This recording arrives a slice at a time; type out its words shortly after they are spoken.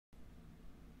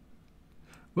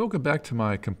Welcome back to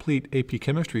my complete AP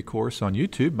Chemistry course on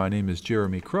YouTube. My name is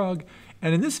Jeremy Krug,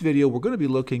 and in this video we're going to be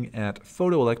looking at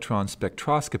photoelectron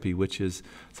spectroscopy, which is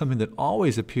something that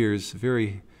always appears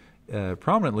very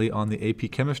prominently on the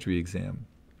AP Chemistry exam.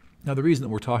 Now the reason that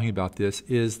we're talking about this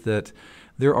is that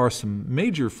there are some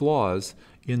major flaws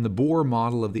in the Bohr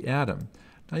model of the atom.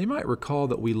 Now you might recall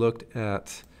that we looked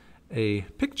at a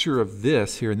picture of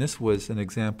this here, and this was an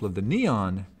example of the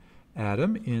neon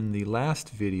atom in the last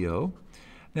video.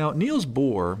 Now, Niels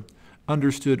Bohr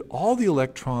understood all the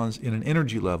electrons in an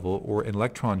energy level, or an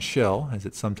electron shell, as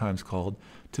it's sometimes called,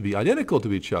 to be identical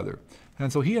to each other.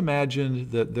 And so he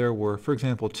imagined that there were, for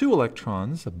example, two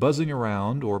electrons buzzing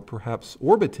around or perhaps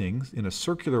orbiting in a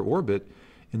circular orbit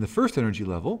in the first energy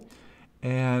level,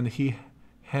 and he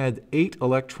had 8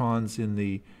 electrons in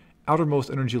the outermost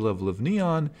energy level of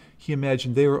neon. He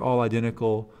imagined they were all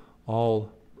identical, all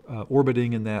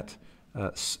orbiting in that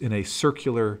in a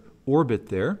circular orbit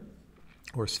there,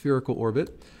 or spherical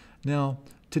orbit. Now,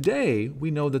 today we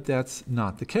know that that's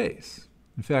not the case.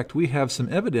 In fact, we have some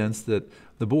evidence that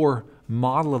the Bohr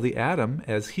model of the atom,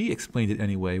 as he explained it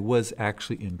anyway, was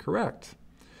actually incorrect.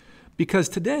 Because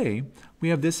today we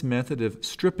have this method of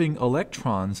stripping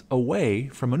electrons away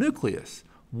from a nucleus,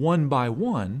 one by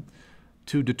one,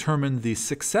 to determine the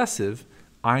successive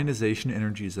ionization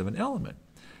energies of an element.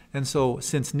 And so,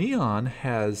 since neon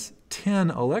has 10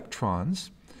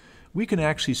 electrons, we can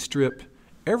actually strip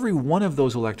every one of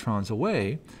those electrons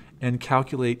away and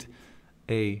calculate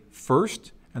a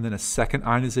first and then a second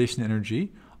ionization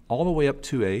energy all the way up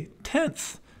to a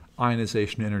 10th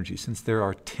ionization energy, since there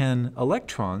are 10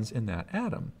 electrons in that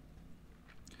atom.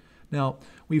 Now,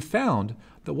 we've found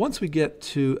that once we get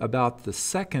to about the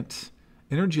second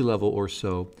energy level or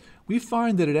so, we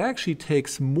find that it actually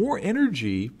takes more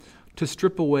energy to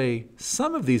strip away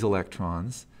some of these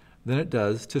electrons than it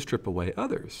does to strip away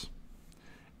others.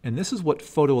 And this is what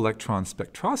photoelectron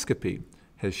spectroscopy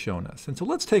has shown us. And so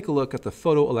let's take a look at the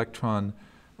photoelectron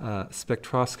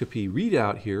spectroscopy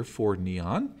readout here for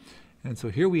neon. And so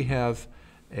here we have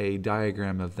a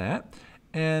diagram of that.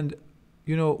 And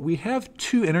you know, we have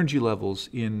 2 energy levels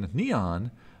in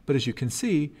neon, but as you can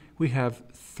see, we have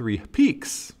 3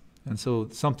 peaks. And so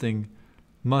something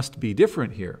must be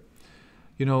different here.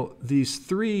 You know, these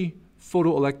 3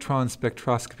 photoelectron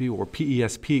spectroscopy, or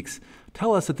PES peaks,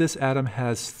 tell us that this atom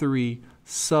has 3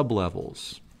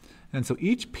 sublevels. And so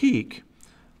each peak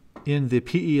in the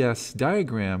PES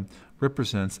diagram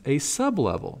represents a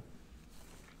sublevel.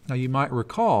 Now you might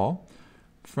recall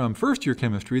from first year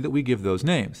chemistry that we give those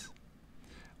names.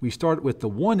 We start with the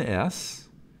 1s,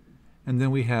 and then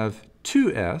we have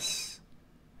 2s,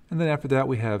 and then after that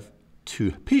we have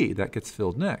 2p. That gets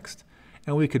filled next.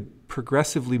 And we could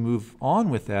progressively move on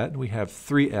with that. We have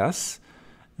 3s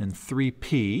and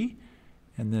 3p,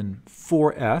 and then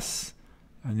 4s,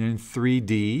 and then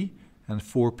 3d, and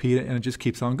 4p, and it just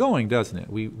keeps on going, doesn't it?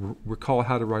 We recall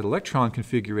how to write electron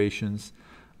configurations,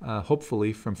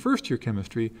 hopefully from first year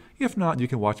chemistry. If not, you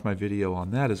can watch my video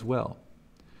on that as well.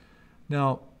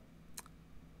 Now,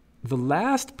 the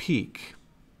last peak,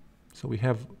 so we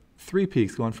have 3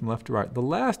 peaks going from left to right. The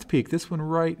last peak, this one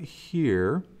right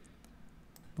here,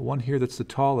 the one here that's the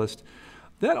tallest,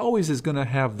 that always is going to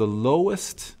have the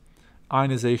lowest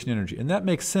ionization energy. And that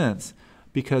makes sense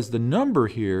because the number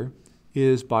here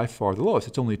is by far the lowest.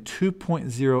 It's only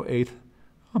 2.08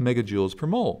 megajoules per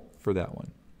mole for that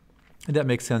one. And that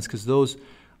makes sense because those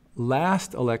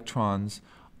last electrons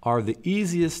are the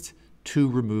easiest to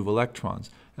remove electrons,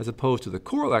 as opposed to the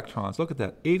core electrons. Look at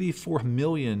that, 84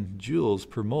 million joules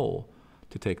per mole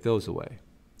to take those away.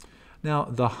 Now,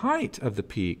 the height of the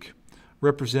peak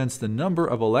represents the number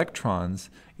of electrons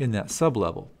in that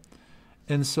sublevel.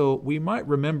 And so we might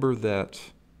remember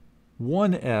that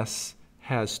 1s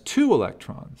has 2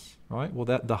 electrons, right?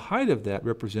 Well, the height of that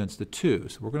represents the 2.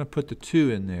 So we're going to put the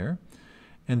 2 in there.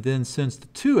 And then since the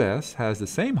 2s has the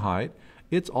same height,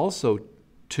 it's also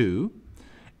 2.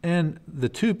 And the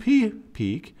 2p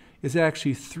peak is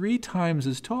actually 3 times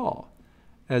as tall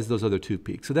as those other 2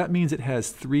 peaks. So that means it has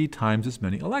 3 times as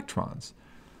many electrons.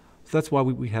 So that's why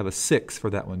we have a 6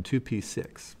 for that one,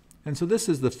 2p6. And so this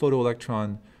is the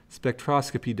photoelectron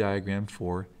spectroscopy diagram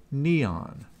for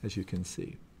neon, as you can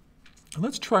see. And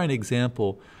let's try an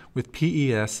example with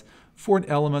PES for an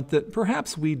element that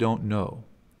perhaps we don't know.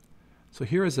 So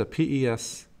here is a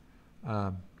PES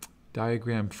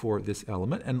diagram for this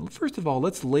element. And first of all,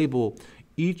 let's label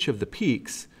each of the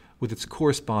peaks with its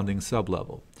corresponding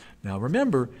sublevel. Now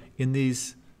remember, in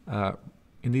these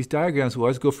diagrams, we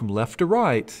always go from left to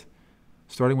right,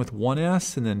 starting with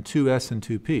 1s and then 2s and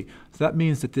 2p. So that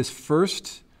means that this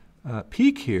first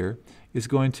peak here is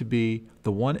going to be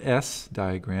the 1s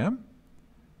diagram,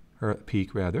 or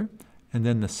peak rather, and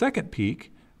then the second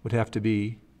peak would have to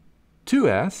be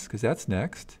 2s, because that's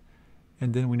next,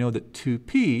 and then we know that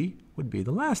 2p would be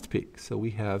the last peak. So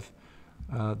we have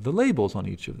the labels on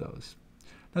each of those.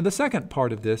 Now the second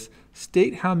part of this,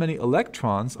 state how many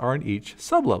electrons are in each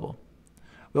sublevel.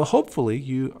 Well, hopefully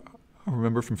you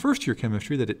remember from first year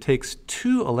chemistry that it takes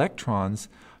 2 electrons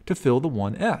to fill the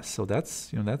 1s. So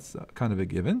that's kind of a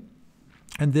given.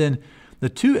 And then the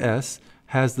 2s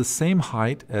has the same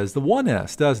height as the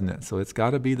 1s, doesn't it? So it's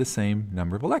got to be the same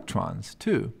number of electrons,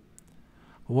 too.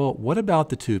 Well, what about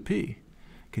the 2p?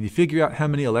 Can you figure out how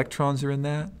many electrons are in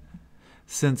that?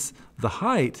 Since the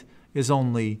height is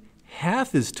only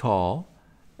half as tall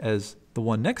as the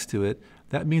one next to it,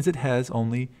 that means it has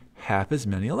only half as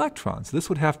many electrons. This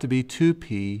would have to be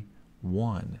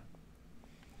 2p1.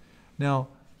 Now,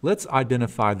 let's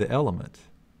identify the element.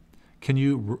 Can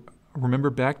you remember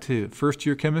back to first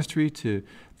year chemistry to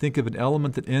think of an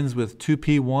element that ends with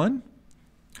 2p1?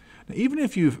 Now, even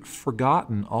if you've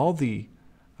forgotten all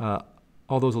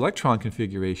those electron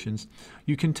configurations,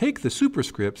 you can take the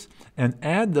superscripts and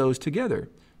add those together.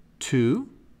 2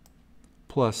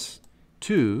 plus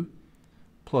 2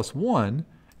 plus 1,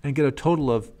 and get a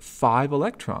total of 5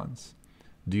 electrons.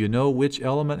 Do you know which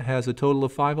element has a total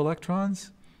of 5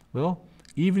 electrons? Well,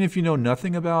 even if you know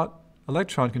nothing about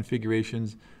electron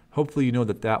configurations, hopefully you know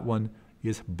that that one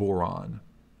is boron.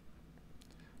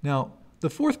 Now,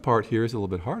 the fourth part here is a little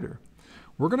bit harder.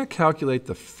 We're going to calculate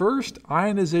the first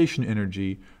ionization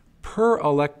energy per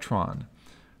electron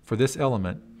for this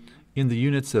element in the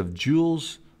units of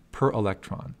joules per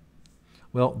electron.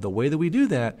 Well, the way that we do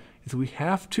that is we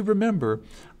have to remember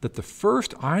that the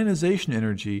first ionization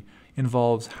energy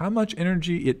involves how much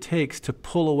energy it takes to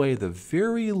pull away the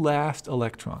very last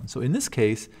electron. So in this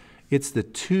case, it's the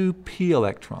 2p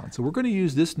electron. So we're going to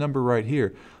use this number right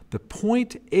here, the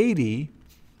 0.80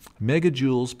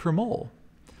 megajoules per mole.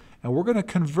 And we're going to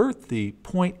convert the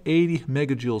 0.80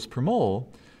 megajoules per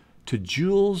mole to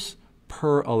joules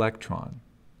per electron.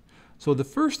 So the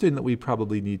first thing that we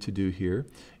probably need to do here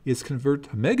is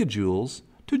convert megajoules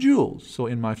to joules. So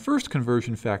in my first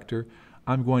conversion factor,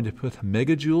 I'm going to put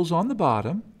megajoules on the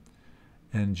bottom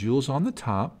and joules on the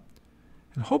top.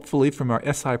 And hopefully from our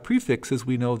SI prefixes,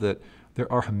 we know that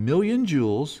there are 1,000,000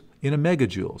 joules in a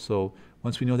megajoule. So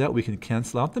once we know that, we can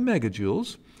cancel out the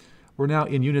megajoules. We're now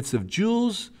in units of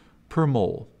joules per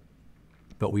mole.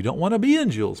 But we don't want to be in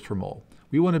joules per mole.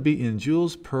 We want to be in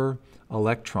joules per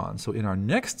electron. So in our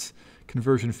next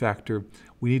conversion factor,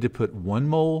 we need to put 1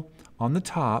 mole on the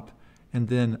top and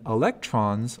then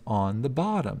electrons on the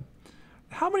bottom.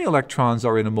 How many electrons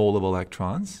are in a mole of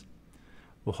electrons?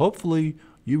 Well, hopefully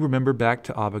you remember back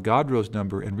to Avogadro's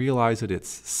number and realize that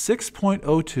it's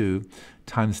 6.02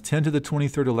 times 10 to the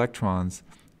 23rd electrons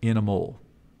in a mole.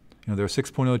 You know, there are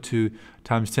 6.02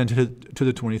 times 10 to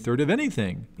the 23rd of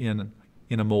anything in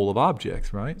a mole of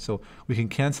objects, right? So we can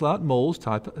cancel out moles,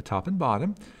 top and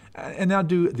bottom, and now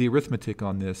do the arithmetic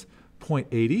on this.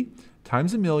 0.80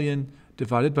 times 1,000,000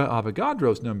 divided by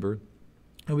Avogadro's number,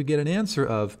 and we get an answer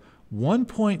of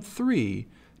 1.3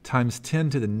 times 10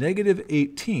 to the negative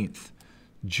 18th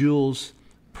joules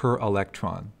per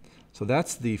electron. So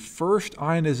that's the first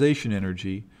ionization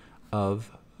energy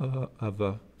of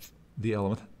the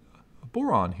element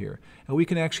boron here. And we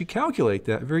can actually calculate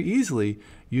that very easily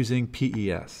using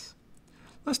PES.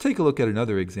 Let's take a look at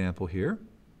another example here.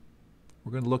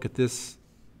 We're going to look at this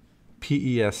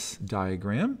PES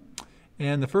diagram.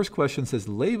 And the first question says,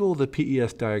 label the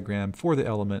PES diagram for the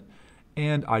element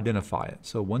and identify it.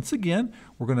 So once again,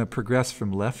 we're going to progress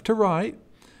from left to right.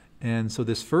 And so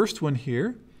this first one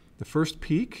here, the first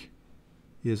peak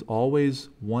is always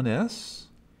 1s.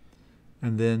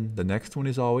 And then the next one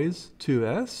is always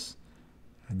 2s.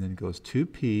 And then it goes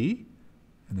 2p.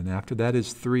 And then after that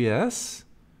is 3s.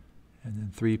 And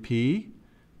then 3p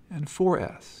and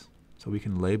 4s. So we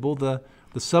can label the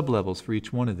sublevels for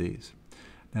each one of these.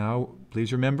 Now,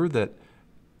 please remember that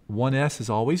 1s is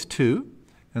always 2.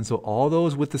 And so all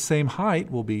those with the same height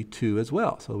will be 2 as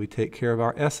well. So we take care of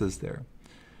our s's there.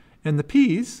 And the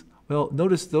p's, well,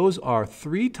 notice those are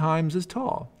 3 times as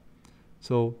tall.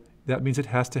 So that means it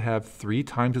has to have 3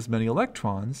 times as many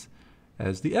electrons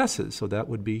as the s's. So that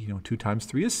would be, 2 times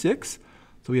 3 is 6.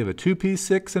 So we have a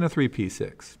 2p6 and a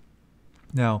 3p6.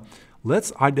 Now,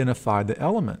 let's identify the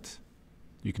element.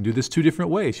 You can do this 2 different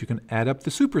ways. You can add up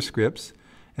the superscripts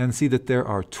and see that there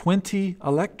are 20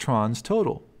 electrons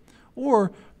total.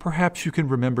 Or perhaps you can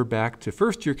remember back to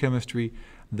first year chemistry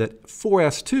that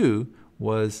 4s2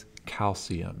 was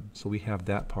calcium. So we have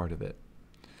that part of it.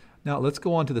 Now let's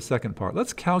go on to the second part.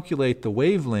 Let's calculate the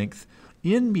wavelength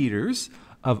in meters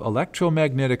of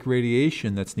electromagnetic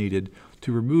radiation that's needed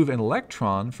to remove an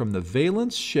electron from the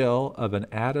valence shell of an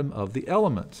atom of the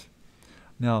element.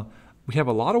 Now, we have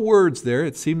a lot of words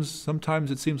there.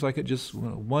 Sometimes it seems like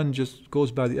one just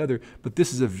goes by the other, but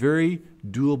this is a very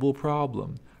doable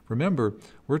problem. Remember,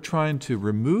 we're trying to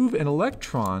remove an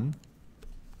electron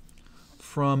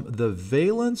from the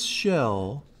valence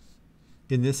shell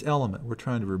in this element. We're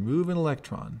trying to remove an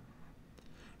electron.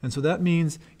 And so that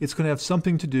means it's going to have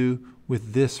something to do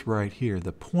with this right here,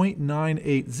 the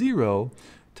 0.980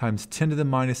 times 10 to the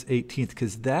minus 18th,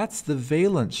 because that's the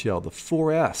valence shell, the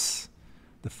 4s.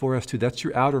 The 4s2, that's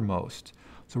your outermost.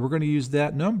 So we're going to use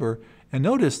that number, and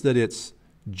notice that it's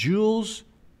joules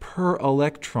per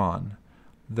electron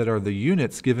that are the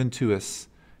units given to us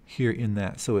here in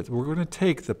that. So we're going to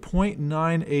take the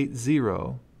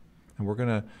 0.980, and we're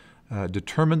going to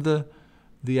determine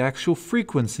the actual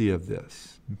frequency of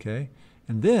this, okay?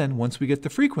 And then, once we get the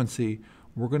frequency,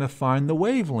 we're going to find the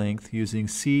wavelength using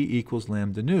c equals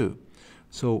lambda nu.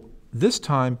 So this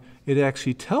time, it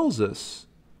actually tells us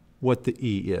what the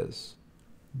E is.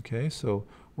 Okay, so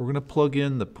we're going to plug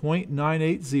in the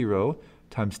 0.980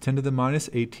 times 10 to the minus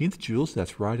 18th joules.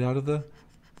 That's right out of the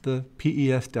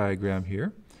PES diagram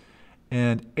here.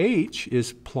 And H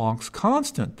is Planck's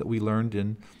constant that we learned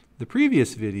in the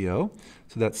previous video.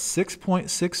 So that's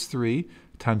 6.63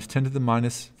 times 10 to the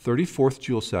minus 34th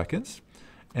joule seconds.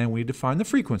 And we define the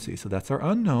frequency. So that's our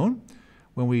unknown.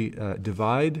 When we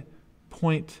divide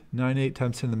 0.98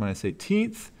 times 10 to the minus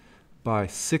 18th by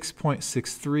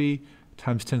 6.63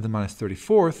 times 10 to the minus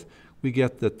 34th, we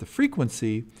get that the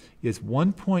frequency is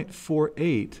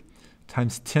 1.48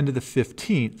 times 10 to the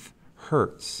 15th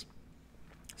hertz.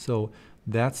 So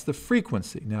that's the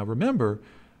frequency. Now remember,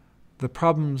 the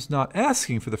problem's not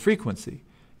asking for the frequency.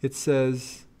 It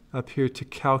says up here to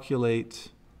calculate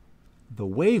the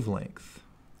wavelength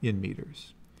in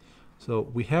meters. So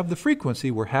we have the frequency,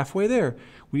 we're halfway there.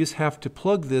 We just have to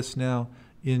plug this now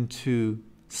into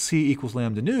c equals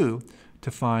lambda nu to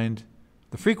find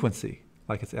the frequency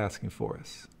like it's asking for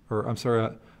us. Or I'm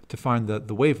sorry, to find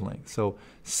the wavelength. So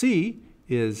c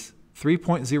is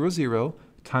 3.00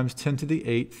 times 10 to the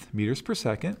 8th meters per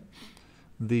second.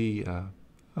 The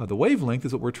wavelength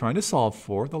is what we're trying to solve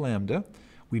for, the lambda.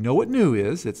 We know what nu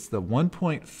is. It's the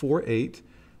 1.48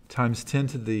 times 10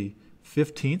 to the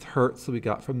 15th hertz that we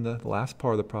got from the last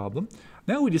part of the problem.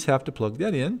 Now we just have to plug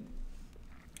that in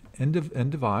and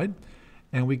divide,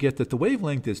 and we get that the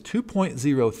wavelength is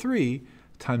 2.03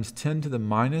 times 10 to the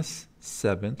minus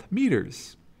 7th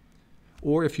meters.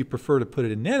 Or if you prefer to put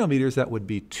it in nanometers, that would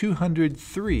be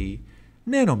 203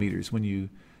 nanometers when you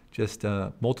just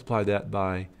multiply that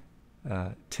by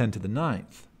 10 to the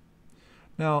 9th.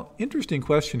 Now, interesting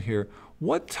question here.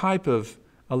 What type of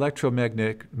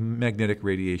electromagnetic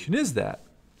radiation is that?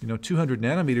 You know, 200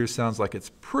 nanometers sounds like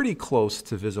it's pretty close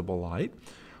to visible light.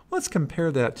 Let's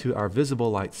compare that to our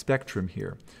visible light spectrum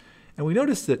here. And we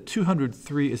notice that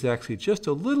 203 is actually just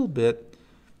a little bit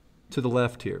to the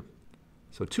left here.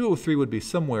 So 203 would be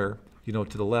somewhere, you know,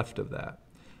 to the left of that.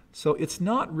 So it's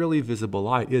not really visible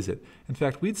light, is it? In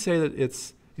fact, we'd say that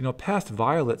it's, you know, past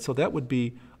violet, so that would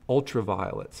be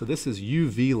ultraviolet. So this is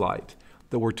UV light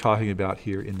that we're talking about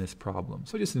here in this problem.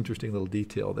 So just an interesting little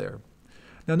detail there.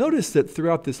 Now notice that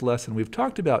throughout this lesson, we've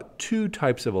talked about two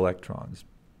types of electrons.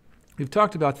 We've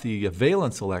talked about the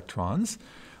valence electrons.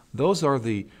 Those are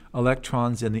the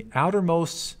electrons in the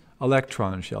outermost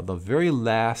electron shell, the very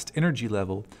last energy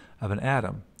level of an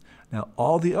atom. Now,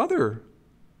 all the other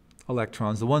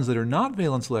electrons, the ones that are not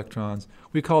valence electrons,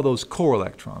 we call those core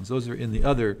electrons. Those are in the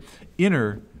other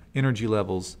inner energy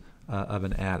levels of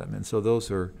an atom. And so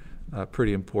those are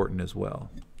pretty important as well,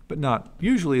 but not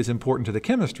usually as important to the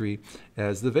chemistry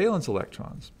as the valence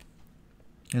electrons.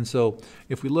 And so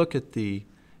if we look at the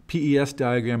PES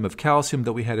diagram of calcium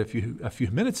that we had a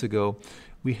few minutes ago,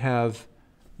 we have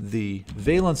the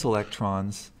valence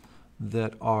electrons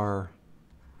that are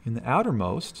in the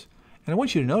outermost. And I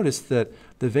want you to notice that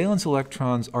the valence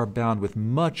electrons are bound with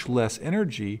much less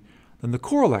energy than the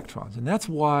core electrons. And that's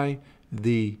why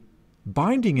the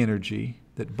binding energy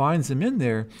that binds them in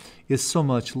there is so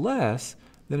much less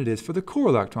than it is for the core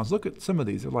electrons. Look at some of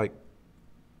these. They're like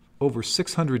over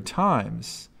 600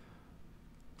 times,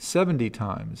 70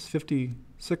 times,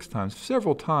 56 times,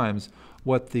 several times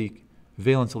what the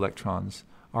valence electrons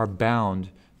are bound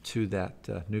to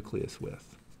that nucleus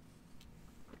with.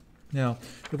 Now,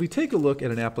 if we take a look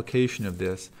at an application of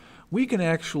this, we can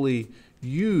actually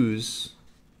use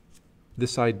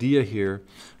this idea here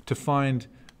to find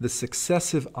the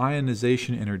successive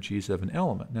ionization energies of an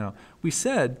element. Now, we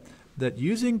said that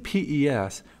using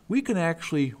PES, we can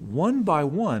actually one by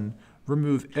one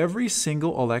remove every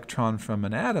single electron from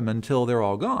an atom until they're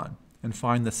all gone and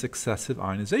find the successive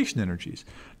ionization energies.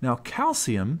 Now,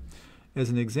 calcium, as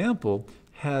an example,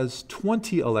 has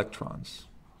 20 electrons.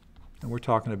 And we're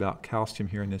talking about calcium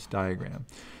here in this diagram.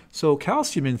 So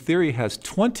calcium, in theory, has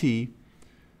 20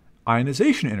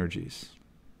 ionization energies.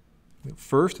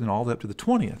 First and all the way up to the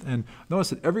 20th. And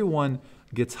notice that every one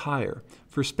gets higher.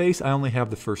 For space, I only have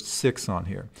the first 6 on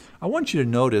here. I want you to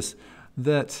notice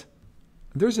that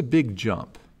there's a big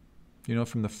jump. You know,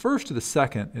 from the first to the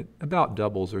second, it about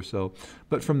doubles or so.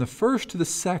 But from the first to the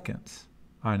second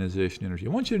ionization energy, I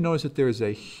want you to notice that there is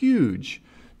a huge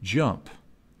jump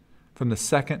from the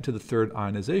second to the third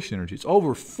ionization energy. It's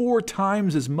over 4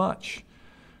 times as much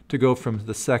to go from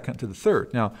the second to the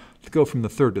third. Now, to go from the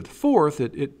third to the fourth,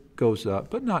 it goes up,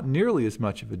 but not nearly as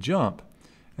much of a jump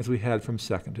as we had from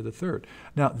second to the third.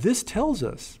 Now, this tells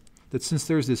us that since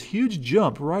there's this huge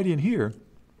jump right in here,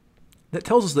 that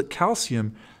tells us that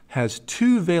calcium has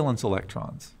 2 valence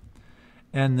electrons,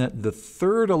 and that the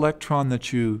third electron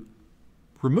that you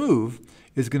remove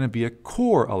is going to be a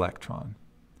core electron.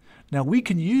 Now, we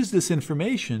can use this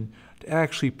information to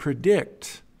actually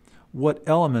predict what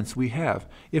elements we have.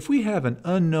 If we have an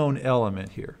unknown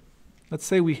element here, let's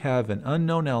say we have an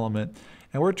unknown element,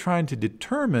 and we're trying to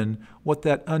determine what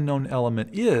that unknown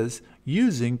element is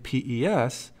using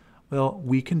PES, well,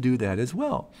 we can do that as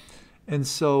well. And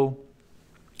so,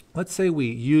 let's say we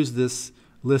use this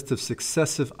list of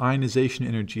successive ionization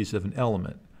energies of an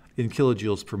element in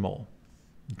kilojoules per mole.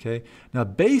 Okay? Now,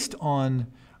 based on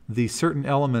the certain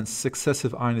element's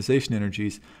successive ionization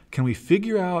energies, can we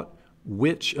figure out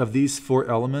which of these 4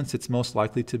 elements it's most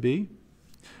likely to be?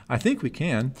 I think we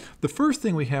can. The first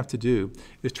thing we have to do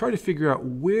is try to figure out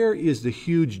where is the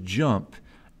huge jump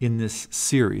in this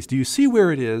series. Do you see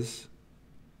where it is?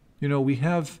 You know, we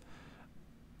have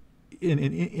an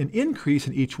increase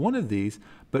in each one of these,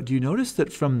 but do you notice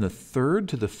that from the third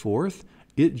to the fourth,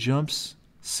 it jumps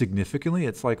significantly?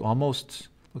 It's like almost,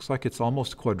 looks like it's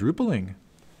almost quadrupling,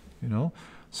 you know?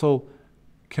 So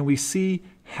can we see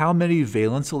how many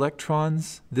valence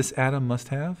electrons this atom must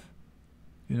have?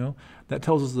 You know, that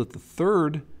tells us that the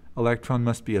third electron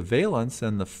must be a valence,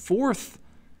 and the fourth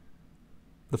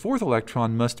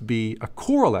electron must be a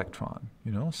core electron.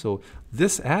 You know, so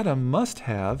this atom must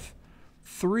have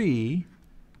 3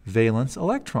 valence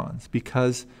electrons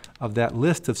because of that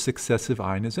list of successive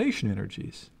ionization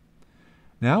energies.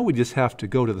 Now we just have to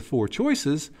go to the 4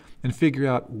 choices and figure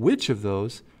out which of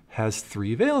those has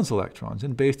 3 valence electrons.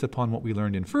 And based upon what we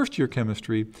learned in first-year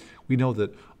chemistry, we know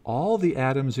that all the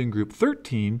atoms in group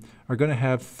 13 are going to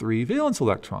have 3 valence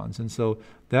electrons. And so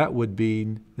that would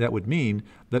mean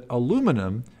that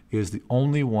aluminum is the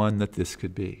only one that this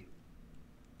could be.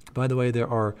 By the way, there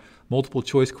are multiple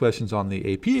choice questions on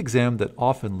the AP exam that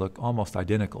often look almost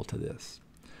identical to this.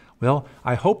 Well,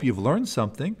 I hope you've learned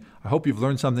something. I hope you've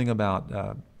learned something about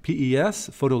PES,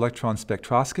 photoelectron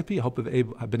spectroscopy. I hope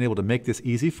I've been able to make this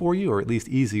easy for you, or at least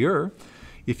easier.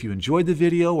 If you enjoyed the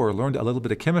video or learned a little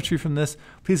bit of chemistry from this,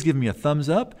 please give me a thumbs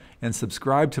up and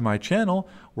subscribe to my channel.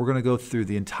 We're going to go through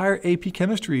the entire AP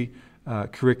chemistry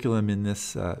curriculum in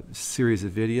this series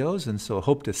of videos, and so I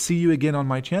hope to see you again on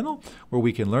my channel where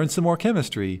we can learn some more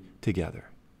chemistry together.